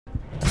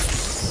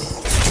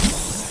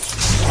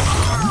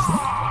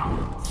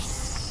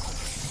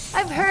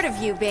heard of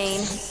you,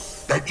 Bane.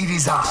 That it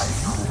is I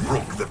who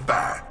broke the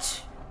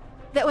bat.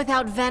 That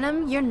without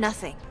Venom, you're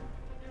nothing.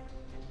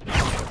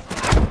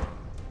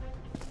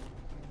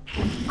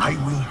 I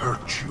will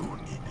hurt you,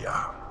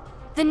 Nina.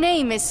 The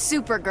name is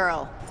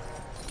Supergirl.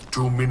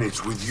 2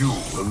 minutes with you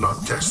will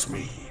not test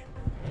me.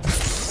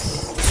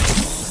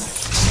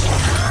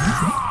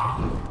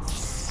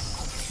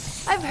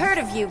 I've heard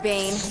of you,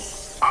 Bane.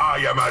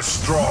 I am as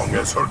strong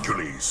as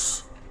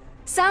Hercules.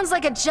 Sounds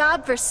like a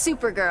job for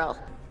Supergirl.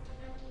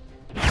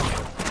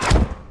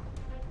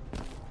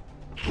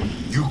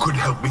 You could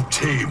help me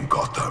tame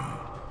Gotham.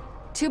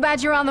 Too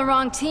bad you're on the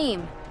wrong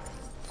team.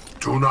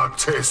 Do not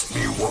test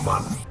me,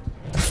 woman.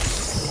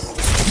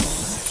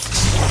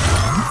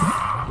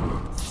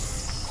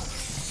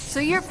 So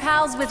you're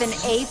pals with an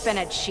ape and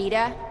a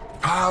cheetah?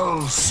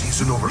 Pals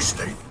is an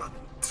overstatement.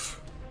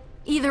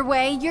 Either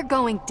way, you're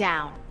going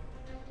down.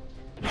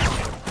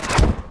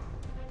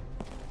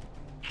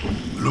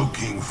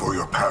 Looking for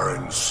your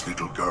parents,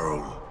 little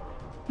girl.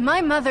 My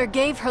mother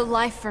gave her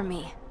life for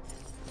me.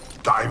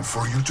 Time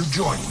for you to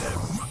join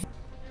them.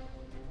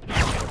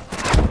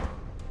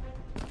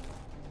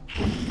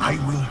 I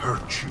will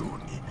hurt you,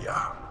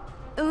 Nina.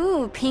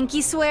 Ooh,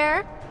 pinky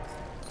swear?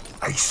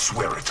 I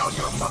swear it on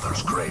your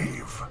mother's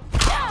grave.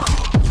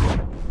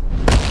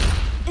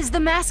 Is the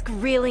mask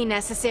really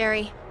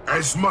necessary?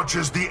 As much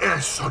as the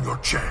S on your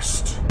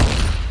chest.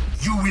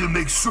 You will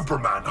make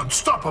Superman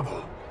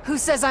unstoppable. Who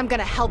says I'm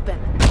gonna help him?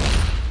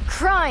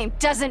 Crime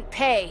doesn't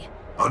pay.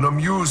 An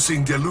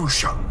amusing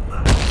delusion.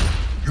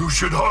 You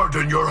should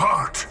harden your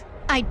heart.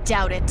 I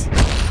doubt it.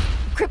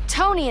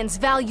 Kryptonians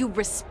value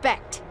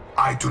respect.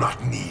 I do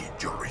not need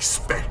your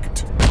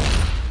respect.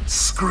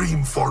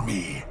 Scream for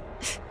me.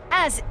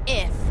 As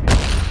if.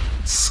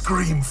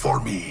 Scream for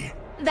me.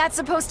 That's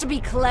supposed to be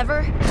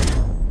clever?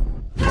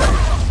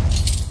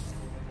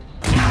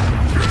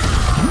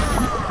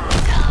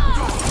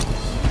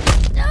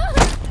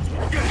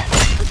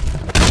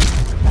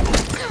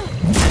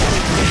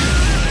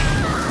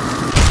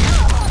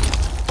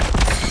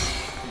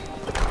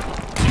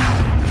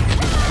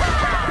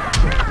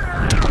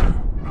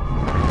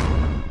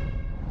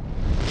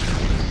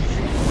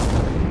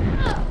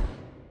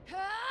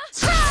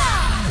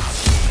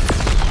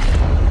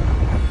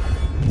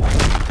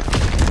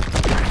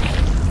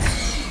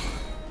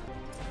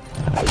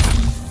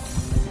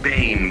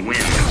 Bane wins.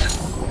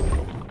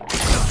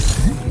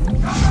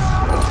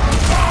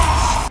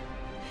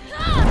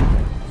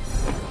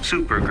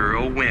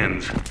 Supergirl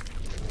wins.